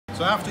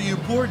So after you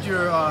poured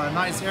your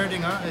nice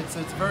Erdinger,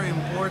 it's very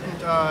important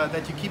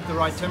that you keep the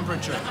right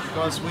temperature,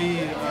 because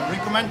we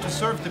recommend to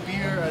serve the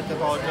beer at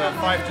about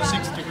 5 to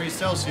 6 degrees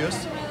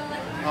Celsius,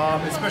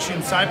 especially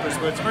in Cyprus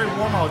where it's very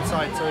warm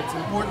outside. So it's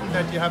important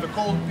that you have a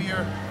cold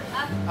beer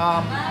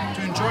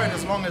to enjoy it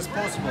as long as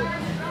possible.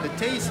 The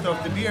taste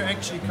of the beer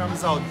actually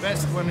comes out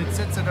best when it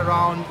sits at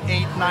around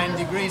 8-9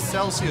 degrees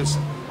Celsius.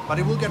 But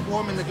it will get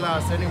warm in the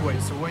glass anyway,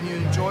 so when you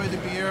enjoy the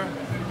beer,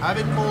 have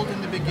it cold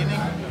in the beginning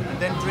and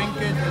then drink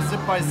it zip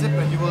by zip,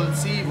 and you will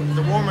see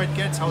the warmer it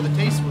gets how the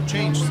taste will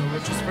change, so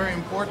which is very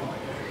important.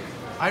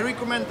 I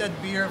recommend that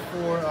beer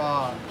for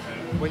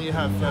when you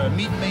have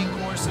meat main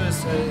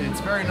courses. It's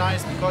very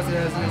nice because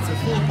it's a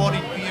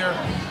full-bodied beer,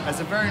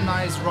 has a very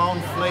nice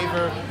round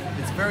flavor,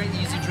 it's very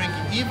easy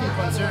drinking, even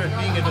considered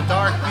being a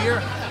dark beer.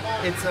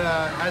 It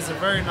has a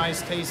very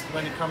nice taste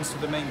when it comes to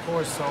the main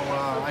course, so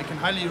I can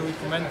highly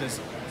recommend this.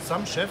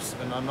 Some chefs,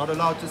 and I'm not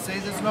allowed to say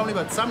this normally,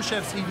 but some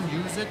chefs even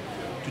use it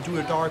to do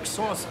a dark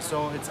sauce,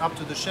 so it's up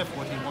to the chef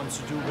what he wants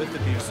to do with the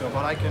beer. So,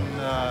 but I can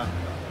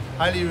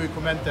highly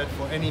recommend that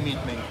for any meat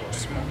main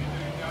course.